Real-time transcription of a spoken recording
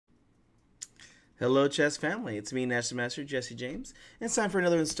Hello, chess family. It's me, National Master Jesse James, and it's time for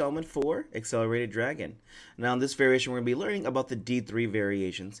another installment for Accelerated Dragon. Now, in this variation, we're going to be learning about the D3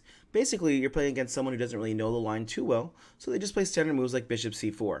 variations. Basically, you're playing against someone who doesn't really know the line too well, so they just play standard moves like Bishop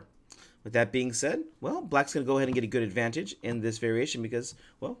C4. With that being said, well, Black's going to go ahead and get a good advantage in this variation because,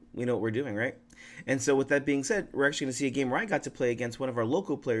 well, we know what we're doing, right? And so with that being said, we're actually going to see a game where I got to play against one of our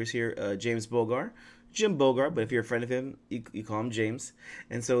local players here, James Bogar. Jim Bogar, but if you're a friend of him, you call him James.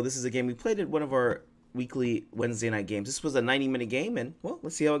 And so this is a game we played at one of our weekly Wednesday night games. This was a 90-minute game, and, well,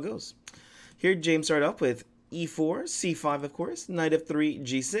 let's see how it goes. Here, James started off with E4, C5, of course, Knight F3,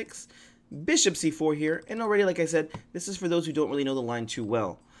 G6, Bishop C4 here, and already, like I said, this is for those who don't really know the line too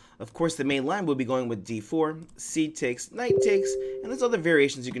well. Of course, the main line will be going with D4, C takes, Knight takes, and there's other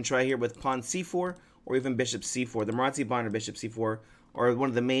variations you can try here with Pawn C4 or even Bishop C4. The Marazzi Bond or Bishop C4 are one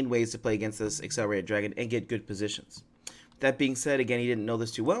of the main ways to play against this Accelerated Dragon and get good positions. That being said, again, he didn't know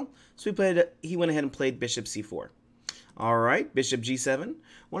this too well, so he went ahead and played Bishop C4. Alright, Bishop G7.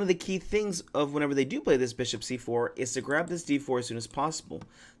 One of the key things of whenever they do play this Bishop C4 is to grab this D4 as soon as possible.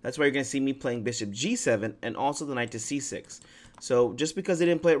 That's why you're going to see me playing Bishop G7 and also the Knight to C6. So just because they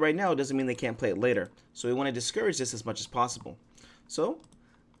didn't play it right now doesn't mean they can't play it later. So we want to discourage this as much as possible. So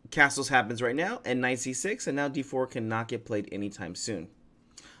castles happens right now, and Knight C6, and now D4 cannot get played anytime soon.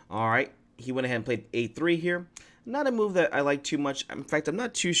 Alright, he went ahead and played A3 here. Not a move that I like too much. In fact, I'm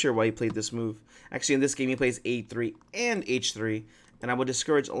not too sure why he played this move. Actually, in this game, he plays A3 and H3, and I would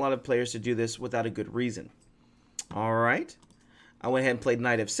discourage a lot of players to do this without a good reason. Alright, I went ahead and played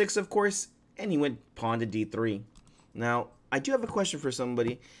Knight F6, of course, and he went pawn to D3. Now, I do have a question for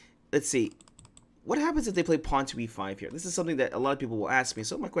somebody. Let's see. What happens if they play pawn to E5 here? This is something that a lot of people will ask me,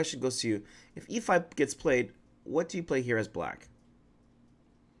 so my question goes to you. If E5 gets played, what do you play here as Black?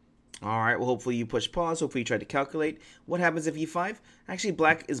 Alright, well, hopefully you push pause. Hopefully you try to calculate. What happens if E5? Actually,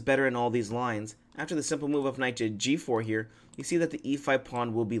 Black is better in all these lines. After the simple move of Knight to G4 here, you see that the E5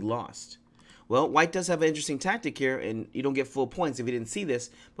 pawn will be lost. Well, White does have an interesting tactic here, and you don't get full points if you didn't see this,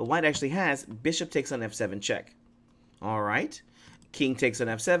 but White actually has Bishop takes on F7 check. Alright, King takes on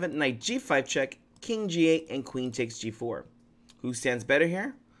F7, Knight G5 check, King G8, and Queen takes G4. Who stands better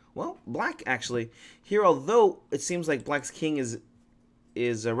here? Well, Black, actually. Here, although it seems like Black's king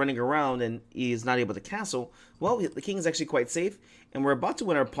is running around and he is not able to castle, well, the king is actually quite safe, and we're about to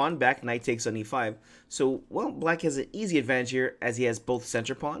win our pawn back. Knight takes on E5. So, well, Black has an easy advantage here as he has both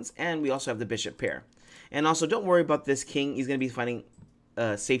center pawns, and we also have the bishop pair. And also, don't worry about this king. He's going to be finding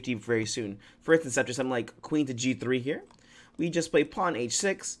safety very soon. For instance, after something like Queen to G3 here, we just play pawn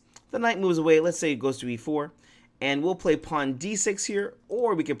H6. The knight moves away. Let's say it goes to E4. And we'll play pawn D6 here,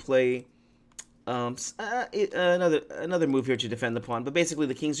 or we could play another move here to defend the pawn. But basically,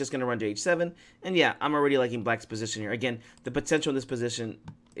 the king's just going to run to H7. And yeah, I'm already liking Black's position here. Again, the potential in this position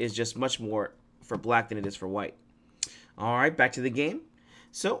is just much more for Black than it is for White. All right, back to the game.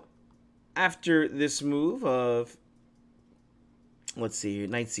 So, after this move of, let's see here,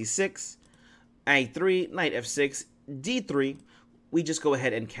 Knight C6, A3, Knight F6, D3, we just go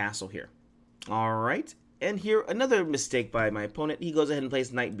ahead and castle here. All right. And here, another mistake by my opponent. He goes ahead and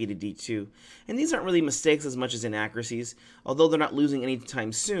plays Knight B to D2. And these aren't really mistakes as much as inaccuracies. Although they're not losing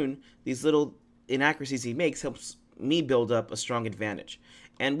anytime soon, these little inaccuracies he makes helps me build up a strong advantage.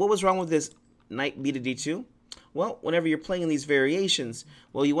 And what was wrong with this Knight B to D2? Well, whenever you're playing in these variations,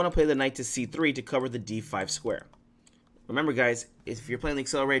 well, you want to play the Knight to C3 to cover the D5 square. Remember, guys, if you're playing the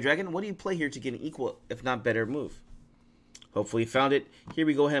Accelerated Dragon, what do you play here to get an equal, if not better, move? Hopefully you found it. Here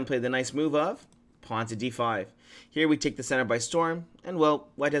we go ahead and play the nice move of pawn to D5. Here we take the center by storm, and well,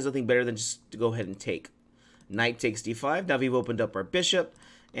 White has nothing better than just to go ahead and take. Knight takes D5. Now we've opened up our bishop,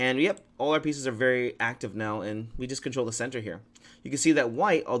 and yep, all our pieces are very active now, and we just control the center here. You can see that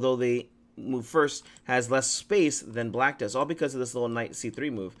White, although they move first, has less space than Black does, all because of this little Knight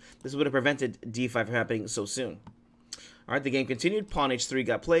C3 move. This would have prevented D5 from happening so soon. Alright, the game continued. Pawn H3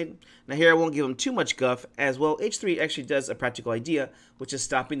 got played. Now here I won't give him too much guff, as well H3 actually does a practical idea, which is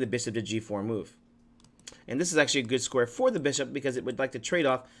stopping the bishop to G4 move. And this is actually a good square for the bishop because it would like to trade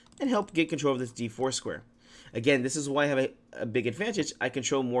off and help get control of this D4 square. Again, this is why I have a big advantage. I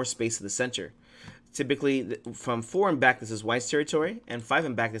control more space in the center. Typically, from 4 and back, this is White's territory, and 5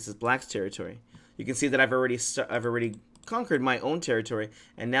 and back, this is Black's territory. You can see that I've already conquered my own territory,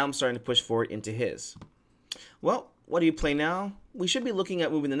 and now I'm starting to push forward into his. Well, what do you play now? We should be looking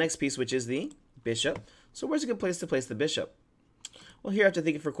at moving the next piece, which is the bishop. So where's a good place to place the bishop? Well, here after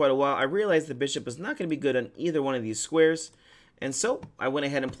thinking for quite a while, I realized the bishop is not going to be good on either one of these squares. And so I went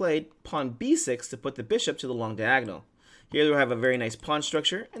ahead and played pawn B6 to put the bishop to the long diagonal. Here we have a very nice pawn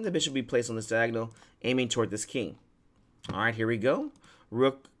structure, and the bishop will be placed on this diagonal, aiming toward this king. All right, here we go.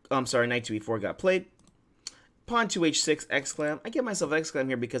 Rook I'm sorry, knight to e4 got played. Pawn to h6, exclam. I give myself exclam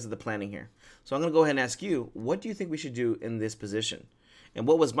here because of the planning here. So I'm going to go ahead and ask you, what do you think we should do in this position? And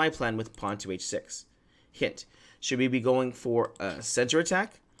what was my plan with pawn to h6? Hint, should we be going for a center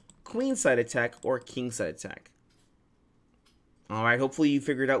attack, queenside attack, or kingside attack? All right, hopefully you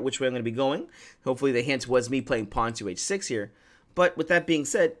figured out which way I'm going to be going. Hopefully the hint was me playing pawn to h6 here. But with that being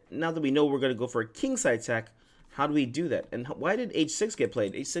said, now that we know we're going to go for a kingside attack, how do we do that? And why did h6 get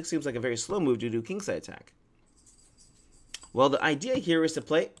played? h6 seems like a very slow move to do kingside attack. Well, the idea here is to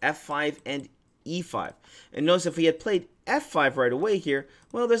play f5 and e5. And notice if we had played f5 right away here,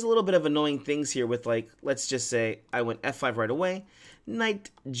 well, there's a little bit of annoying things here with, like, let's just say I went f5 right away. Knight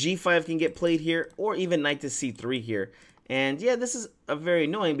g5 can get played here, or even knight to c3 here. And yeah, this is a very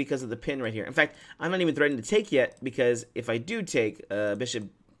annoying because of the pin right here. In fact, I'm not even threatening to take yet, because if I do take bishop,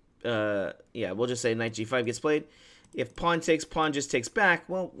 yeah, we'll just say knight g5 gets played. If pawn takes, pawn just takes back,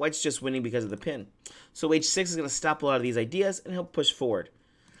 well, white's just winning because of the pin. So h6 is going to stop a lot of these ideas and help push forward.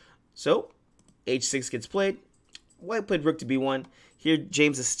 So h6 gets played. White played rook to b1. Here,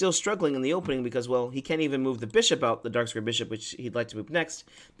 James is still struggling in the opening because, well, he can't even move the bishop out, the dark square bishop, which he'd like to move next,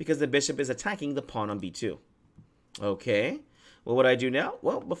 because the bishop is attacking the pawn on b2. Okay, well, what do I do now?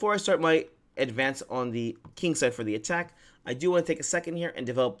 Well, before I start my advance on the king side for the attack, I do want to take a second here and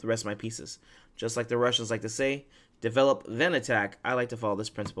develop the rest of my pieces. Just like the Russians like to say, develop then attack. I like to follow this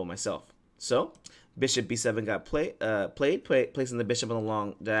principle myself. So, bishop b7 got placing the bishop on the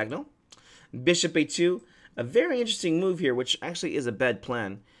long diagonal. Bishop a2, a very interesting move here, which actually is a bad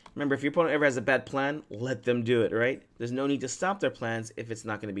plan. Remember, if your opponent ever has a bad plan, let them do it, right? There's no need to stop their plans if it's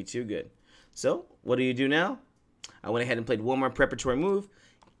not going to be too good. So, what do you do now? I went ahead and played one more preparatory move.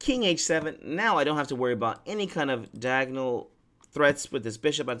 King h7. Now I don't have to worry about any kind of diagonal threats with this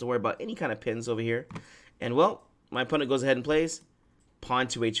bishop. I don't have to worry about any kind of pins over here. And, well, my opponent goes ahead and plays pawn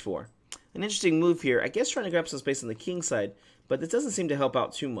to h4. An interesting move here. I guess trying to grab some space on the king side, but this doesn't seem to help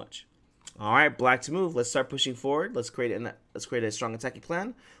out too much. All right, black to move. Let's start pushing forward. Let's create a strong attacking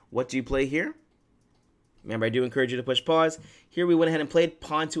plan. What do you play here? Remember, I do encourage you to push pause. Here we went ahead and played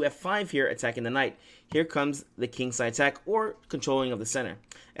pawn to f5 here, attacking the knight. Here comes the king side attack, or controlling of the center.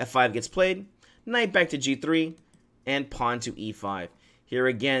 f5 gets played, knight back to g3, and pawn to e5. Here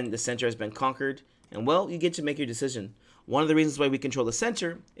again, the center has been conquered, and well, you get to make your decision. One of the reasons why we control the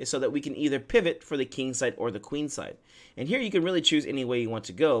center is so that we can either pivot for the king side or the queen side. And here you can really choose any way you want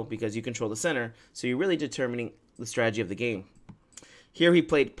to go because you control the center, so you're really determining the strategy of the game. Here he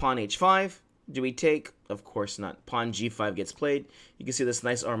played pawn h5. Do we take? Of course not. Pawn g5 gets played. You can see this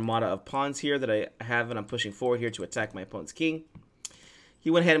nice armada of pawns here that I have, and I'm pushing forward here to attack my opponent's king. He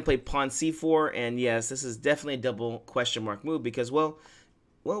went ahead and played pawn c4, and yes, this is definitely a double question mark move because, well,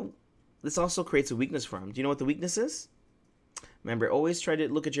 this also creates a weakness for him. Do you know what the weakness is? Remember, always try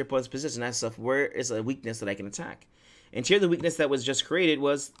to look at your opponent's position and ask yourself, where is a weakness that I can attack? And here the weakness that was just created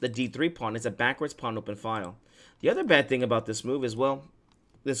was the d3 pawn. It's a backwards pawn open file. The other bad thing about this move is, well,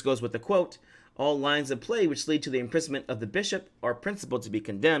 this goes with the quote, all lines of play which lead to the imprisonment of the bishop are principled to be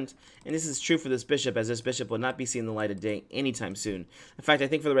condemned, and this is true for this bishop, as this bishop will not be seeing the light of day anytime soon. In fact, I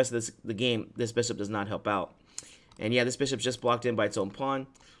think for the rest of the game, this bishop does not help out. And yeah, this bishop's just blocked in by its own pawn.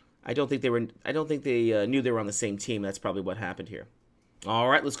 I don't think they knew they were on the same team. That's probably what happened here. All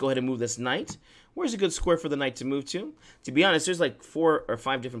right, let's go ahead and move this knight. Where's a good square for the knight to move to? To be honest, there's like 4 or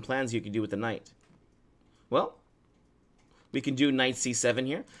 5 different plans you can do with the knight. Well, we can do knight c7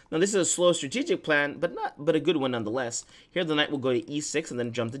 here. Now, this is a slow strategic plan, but a good one nonetheless. Here, the knight will go to e6 and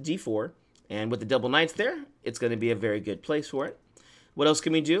then jump to d4. And with the double knights there, it's going to be a very good place for it. What else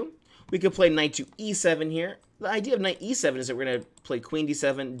can we do? We could play knight to e7 here. The idea of knight e7 is that we're going to play queen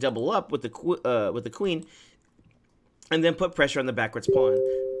d7, double up with the queen, and then put pressure on the backwards pawn.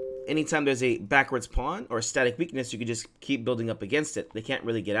 Anytime there's a backwards pawn or a static weakness, you can just keep building up against it. They can't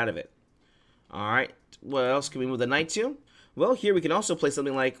really get out of it. All right, what else can we move the knight to? Well, here we can also play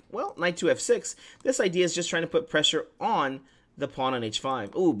something like, well, knight to f6. This idea is just trying to put pressure on the pawn on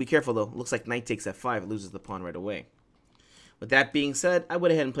h5. Ooh, be careful though. Looks like knight takes f5. It loses the pawn right away. With that being said, I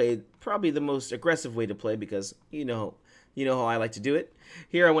went ahead and played probably the most aggressive way to play because you know how I like to do it.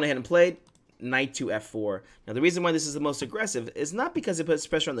 Here I went ahead and played knight to f4. Now the reason why this is the most aggressive is not because it puts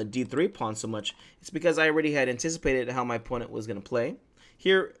pressure on the d3 pawn so much. It's because I already had anticipated how my opponent was going to play.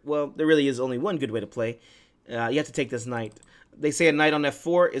 Here, well, there really is only one good way to play. You have to take this knight. They say a knight on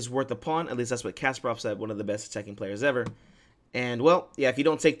f4 is worth a pawn. At least that's what Kasparov said, one of the best attacking players ever. And, well, yeah, if you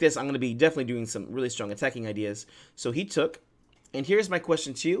don't take this, I'm going to be definitely doing some really strong attacking ideas. So he took. And here's my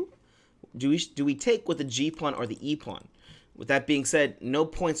question to you. Do we take with the g pawn or the e pawn? With that being said, no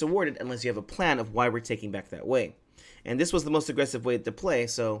points awarded unless you have a plan of why we're taking back that way. And this was the most aggressive way to play,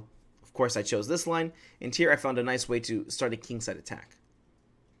 so of course I chose this line. And here I found a nice way to start a kingside attack.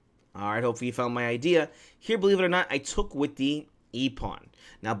 Alright, hopefully you found my idea. Here, believe it or not, I took with the e-pawn.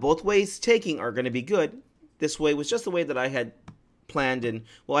 Now, both ways taking are going to be good. This way was just the way that I had planned, and,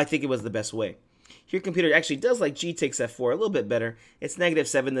 well, I think it was the best way. Here, computer actually does like g takes f4 a little bit better. It's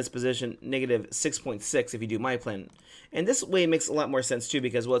 -7 in this position, -6.6 if you do my plan. And this way makes a lot more sense, too,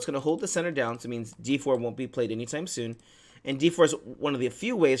 because, well, it's going to hold the center down, so it means d4 won't be played anytime soon. And d4 is one of the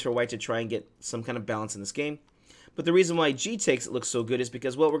few ways for white to try and get some kind of balance in this game. But the reason why g takes looks so good is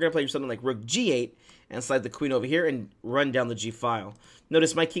because, well, we're going to play something like rook g8 and slide the queen over here and run down the g file.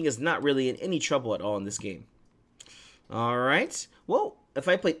 Notice my king is not really in any trouble at all in this game. Alright, well, if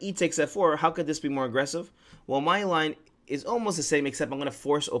I played e takes f4, how could this be more aggressive? Well, my line is almost the same, except I'm going to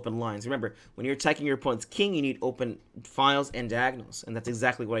force open lines. Remember, when you're attacking your opponent's king, you need open files and diagonals, and that's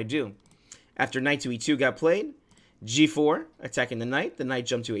exactly what I do. After knight to e2 got played, g4, attacking the knight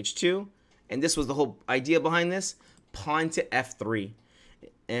jumped to h2, and this was the whole idea behind this, pawn to f3.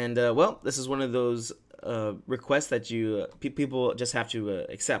 And, well, this is one of those requests that people just have to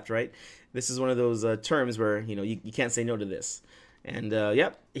accept, right? This is one of those terms where, you can't say no to this. And,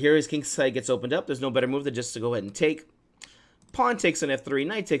 yep, here his king side gets opened up. There's no better move than just to go ahead and take. Pawn takes on f3,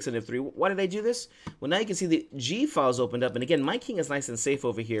 knight takes on f3. Why did I do this? Well, now you can see the g files opened up. And again, my king is nice and safe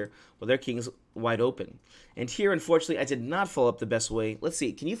over here, while their king is wide open. And here, unfortunately, I did not follow up the best way. Let's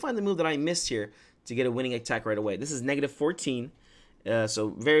see. Can you find the move that I missed here to get a winning attack right away? This is -14. So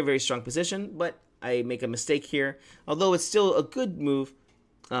very, very strong position. But I make a mistake here. Although it's still a good move,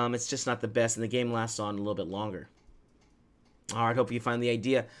 it's just not the best. And the game lasts on a little bit longer. All right, hope you find the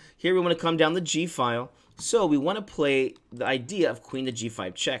idea. Here we want to come down the g file. So we want to play the idea of queen to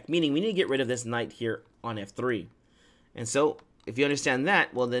g5 check, meaning we need to get rid of this knight here on f3. And so if you understand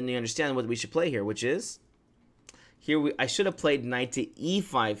that, well, then you understand what we should play here, which is here I should have played knight to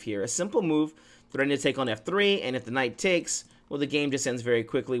e5 here, a simple move that I need to take on f3, and if the knight takes, well, the game just ends very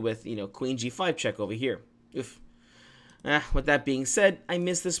quickly with, queen g5 check over here. With that being said, I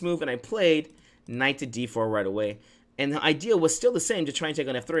missed this move and I played knight to d4 right away. And the idea was still the same, to try and take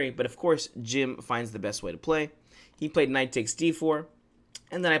on f3, but of course, Jim finds the best way to play. He played knight takes d4,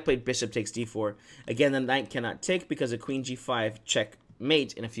 and then I played bishop takes d4. Again, the knight cannot take because of queen g5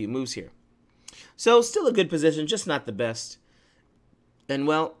 checkmate in a few moves here. So, still a good position, just not the best. And,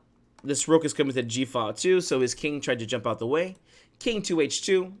 well, this rook is coming to g file too, so his king tried to jump out the way. King to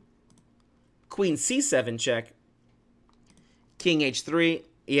h2, queen c7 check, king h3.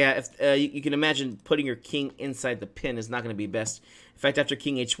 Yeah, if you can imagine putting your king inside the pin is not going to be best. In fact, after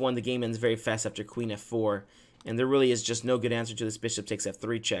king h1, the game ends very fast after queen f4. And there really is just no good answer to this bishop takes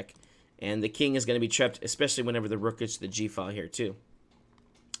f3 check. And the king is going to be trapped, especially whenever the rook gets to the g file here too.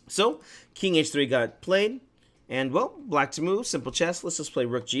 So, king h3 got played. And, well, black to move, simple chess. Let's just play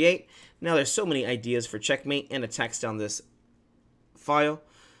rook g8. Now there's so many ideas for checkmate and attacks down this file.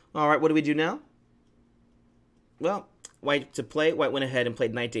 All right, what do we do now? Well, white to play. White went ahead and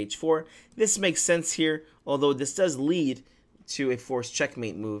played knight to h4. This makes sense here, although this does lead to a forced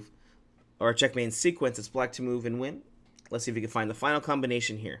checkmate move, or a checkmate sequence. It's black to move and win. Let's see if we can find the final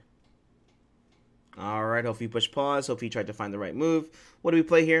combination here. Alright, hope you push pause. Hope you tried to find the right move. What do we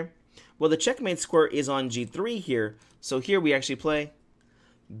play here? Well, the checkmate square is on g3 here, so here we actually play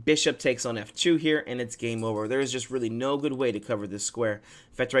bishop takes on f2 here, and it's game over. There is just really no good way to cover this square.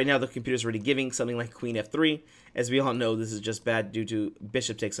 In fact, right now the computer's already giving something like queen f3. As we all know, this is just bad due to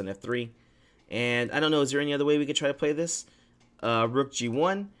bishop takes on f3. And I don't know, is there any other way we could try to play this? Rook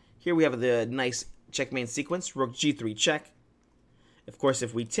g1. Here we have the nice checkmate sequence. Rook g3 check. Of course,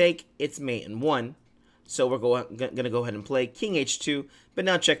 if we take, it's mate in 1. So we're going to go ahead and play king h2, but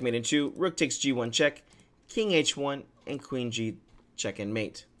now checkmate in 2. Rook takes g1 check, king h1, and queen g check and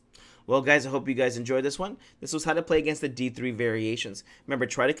mate. Well, guys, I hope you guys enjoyed this one. This was how to play against the d3 variations. Remember,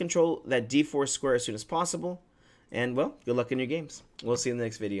 try to control that d4 square as soon as possible. And, well, good luck in your games. We'll see you in the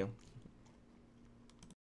next video.